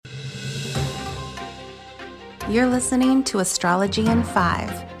You're listening to Astrology in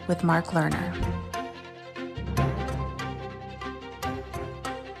 5 with Mark Lerner.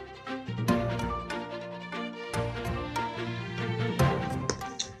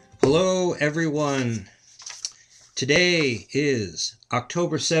 Hello, everyone. Today is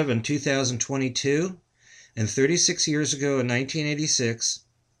October 7, 2022, and 36 years ago in 1986,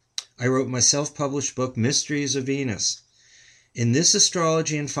 I wrote my self-published book, Mysteries of Venus. In this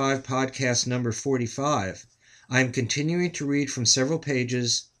Astrology in 5 podcast number 45, I am continuing to read from several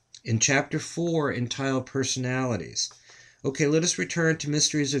pages in Chapter 4 entitled Personalities. Okay, let us return to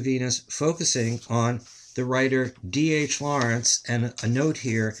Mysteries of Venus, focusing on the writer D.H. Lawrence, and a note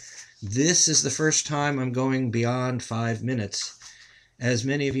here, this is the first time I'm going beyond 5 minutes. As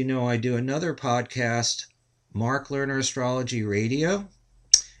many of you know, I do another podcast, Mark Lerner Astrology Radio,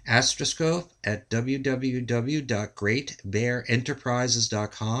 Astroscope, at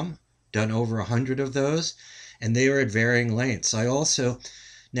www.greatbearenterprises.com. Done over 100 of those, and they are at varying lengths. I also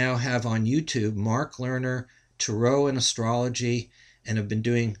now have on YouTube Mark Lerner Tarot and Astrology, and have been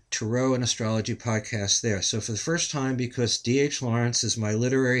doing Tarot and Astrology podcasts there. So for the first time, because D.H. Lawrence is my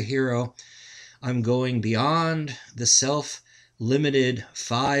literary hero, I'm going beyond the self-limited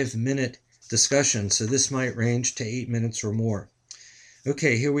 5-minute discussion, so this might range to 8 minutes or more.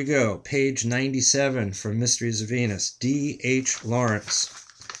 Okay, here we go. Page 97 from Mysteries of Venus. D.H. Lawrence.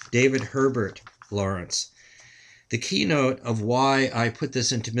 David Herbert Lawrence. The keynote of why I put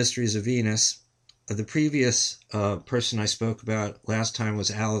this into Mysteries of Venus, the previous person I spoke about last time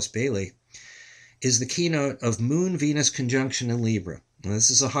was Alice Bailey, is the keynote of Moon-Venus conjunction in Libra. Now, this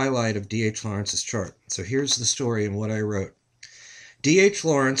is a highlight of D.H. Lawrence's chart. So here's the story and what I wrote. D.H.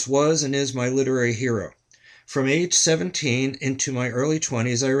 Lawrence was and is my literary hero. From age 17 into my early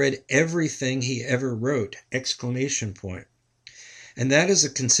 20s, I read everything he ever wrote! And that is a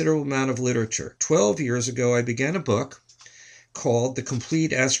considerable amount of literature. 12 years ago, I began a book called The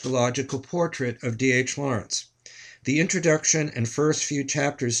Complete Astrological Portrait of D.H. Lawrence. The introduction and first few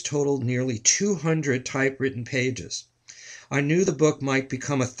chapters totaled nearly 200 typewritten pages. I knew the book might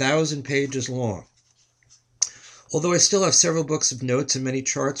become 1,000 pages long. Although I still have several books of notes and many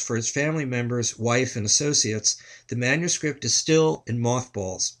charts for his family members, wife, and associates, the manuscript is still in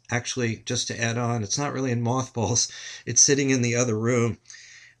mothballs. Actually, just to add on, it's not really in mothballs. It's sitting in the other room.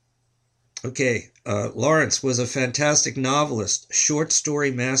 Okay, Lawrence was a fantastic novelist, short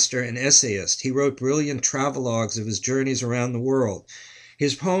story master, and essayist. He wrote brilliant travelogues of his journeys around the world.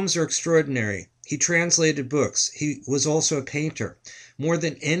 His poems are extraordinary. He translated books. He was also a painter. More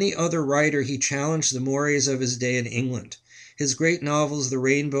than any other writer, he challenged the mores of his day in England. His great novels, The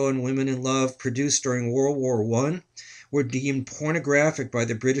Rainbow and Women in Love, produced during World War I, were deemed pornographic by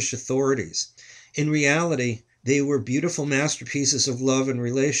the British authorities. In reality, they were beautiful masterpieces of love and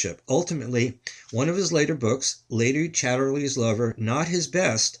relationship. Ultimately, one of his later books, Lady Chatterley's Lover, not his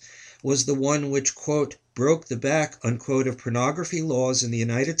best, was the one which, quote, broke the back, unquote, of pornography laws in the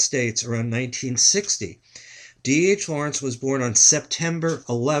United States around 1960. D.H. Lawrence was born on September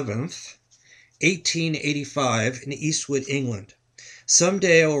 11th, 1885, in Eastwood, England.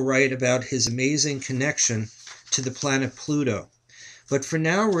 Someday I will write about his amazing connection to the planet Pluto. But for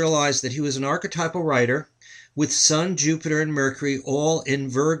now, realize that he was an archetypal writer with Sun, Jupiter, and Mercury all in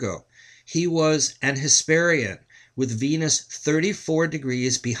Virgo. He was an Hesperian with Venus 34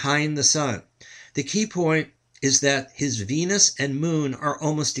 degrees behind the Sun. The key point is that his Venus and Moon are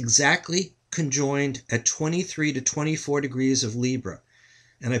almost exactly conjoined at 23 to 24 degrees of Libra.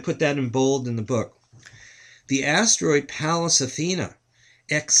 And I put that in bold in the book. The asteroid Pallas Athena,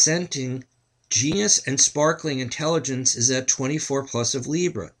 accenting genius and sparkling intelligence, is at 24 plus of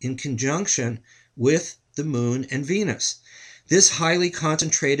Libra, in conjunction with the Moon and Venus. This highly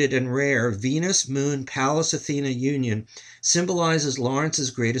concentrated and rare Venus-Moon-Pallas-Athena union symbolizes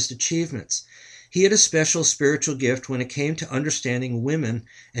Lawrence's greatest achievements. He had a special spiritual gift when it came to understanding women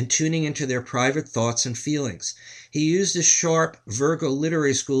and tuning into their private thoughts and feelings. He used his sharp Virgo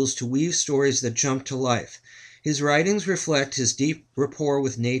literary schools to weave stories that jumped to life. His writings reflect his deep rapport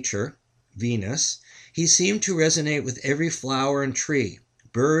with nature, Venus. He seemed to resonate with every flower and tree.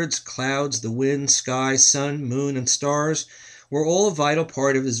 Birds, clouds, the wind, sky, sun, moon, and stars were all a vital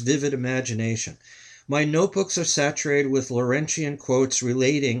part of his vivid imagination. My notebooks are saturated with Lawrentian quotes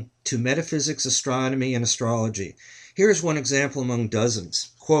relating to metaphysics, astronomy, and astrology. Here is one example among dozens.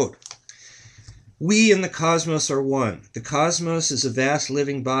 Quote, "We and the cosmos are one. The cosmos is a vast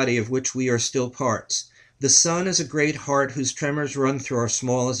living body of which we are still parts. The sun is a great heart whose tremors run through our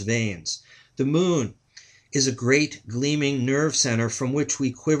smallest veins. The moon is a great gleaming nerve center from which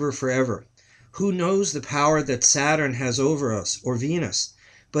we quiver forever. Who knows the power that Saturn has over us, or Venus?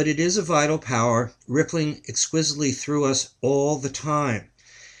 but it is a vital power rippling exquisitely through us all the time.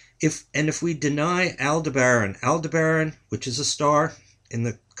 If we deny Aldebaran, which is a star in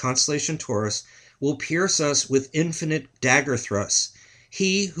the constellation Taurus, will pierce us with infinite dagger thrusts.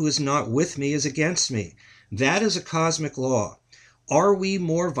 He who is not with me is against me. That is a cosmic law. Are we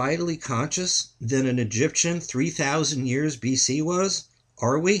more vitally conscious than an Egyptian 3,000 years BC was?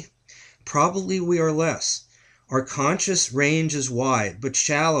 Are we? Probably we are less. Our conscious range is wide, but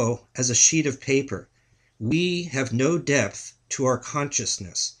shallow as a sheet of paper. We have no depth to our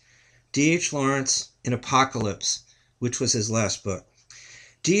consciousness. D.H. Lawrence in Apocalypse, which was his last book.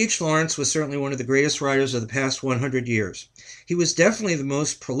 D.H. Lawrence was certainly one of the greatest writers of the past 100 years. He was definitely the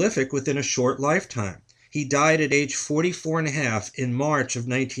most prolific within a short lifetime. He died at age 44 and a half in March of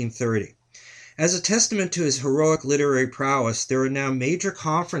 1930. As a testament to his heroic literary prowess, there are now major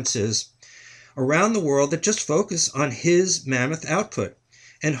conferences around the world that just focus on his mammoth output,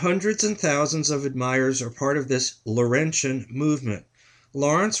 and hundreds and thousands of admirers are part of this Laurentian movement.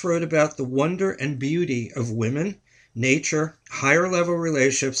 Lawrence wrote about the wonder and beauty of women, nature, higher-level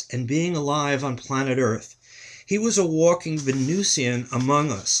relationships, and being alive on planet Earth. He was a walking Venusian among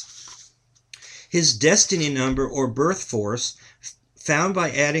us. His destiny number, or birth force, found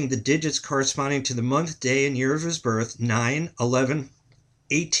by adding the digits corresponding to the month, day, and year of his birth,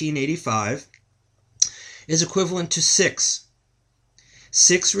 9/11/1885, is equivalent to 6.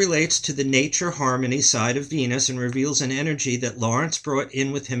 6 relates to the nature harmony side of Venus and reveals an energy that Lawrence brought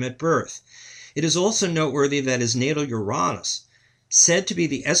in with him at birth. It is also noteworthy that his natal Uranus, said to be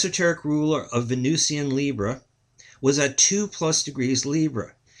the esoteric ruler of Venusian Libra, was at 2+ degrees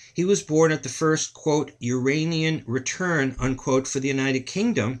Libra. He was born at the first, quote, Uranian return, unquote, for the United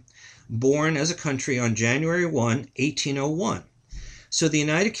Kingdom, born as a country on January 1, 1801. So the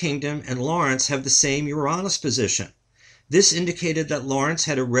United Kingdom and Lawrence have the same Uranus position. This indicated that Lawrence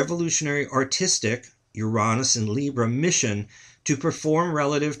had a revolutionary artistic, Uranus and Libra, mission to perform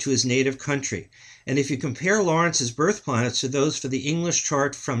relative to his native country. And if you compare Lawrence's birth planets to those for the English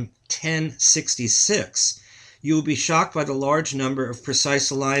chart from 1066, you will be shocked by the large number of precise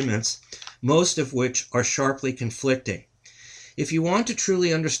alignments, most of which are sharply conflicting. If you want to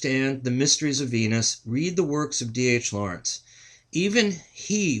truly understand the mysteries of Venus, read the works of D.H. Lawrence. Even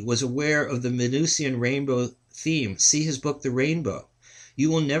he was aware of the Venusian rainbow theme. See his book, The Rainbow. You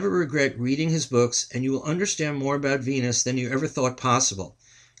will never regret reading his books, and you will understand more about Venus than you ever thought possible.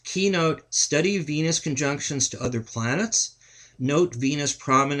 Keynote, study Venus conjunctions to other planets. Note Venus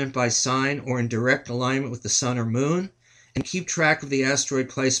prominent by sign or in direct alignment with the sun or moon. And keep track of the asteroid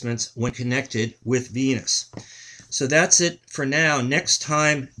placements when connected with Venus. So that's it for now. Next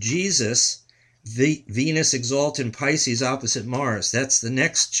time, Jesus, Venus exalted in Pisces opposite Mars. That's the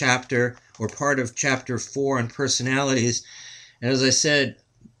next chapter, or part of chapter 4 on personalities. And as I said,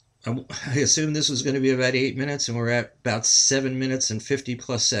 I assumed this was going to be about 8 minutes, and we're at about 7 minutes and 50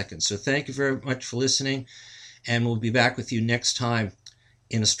 plus seconds. So thank you very much for listening, and we'll be back with you next time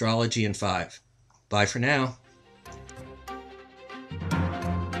in Astrology in 5. Bye for now.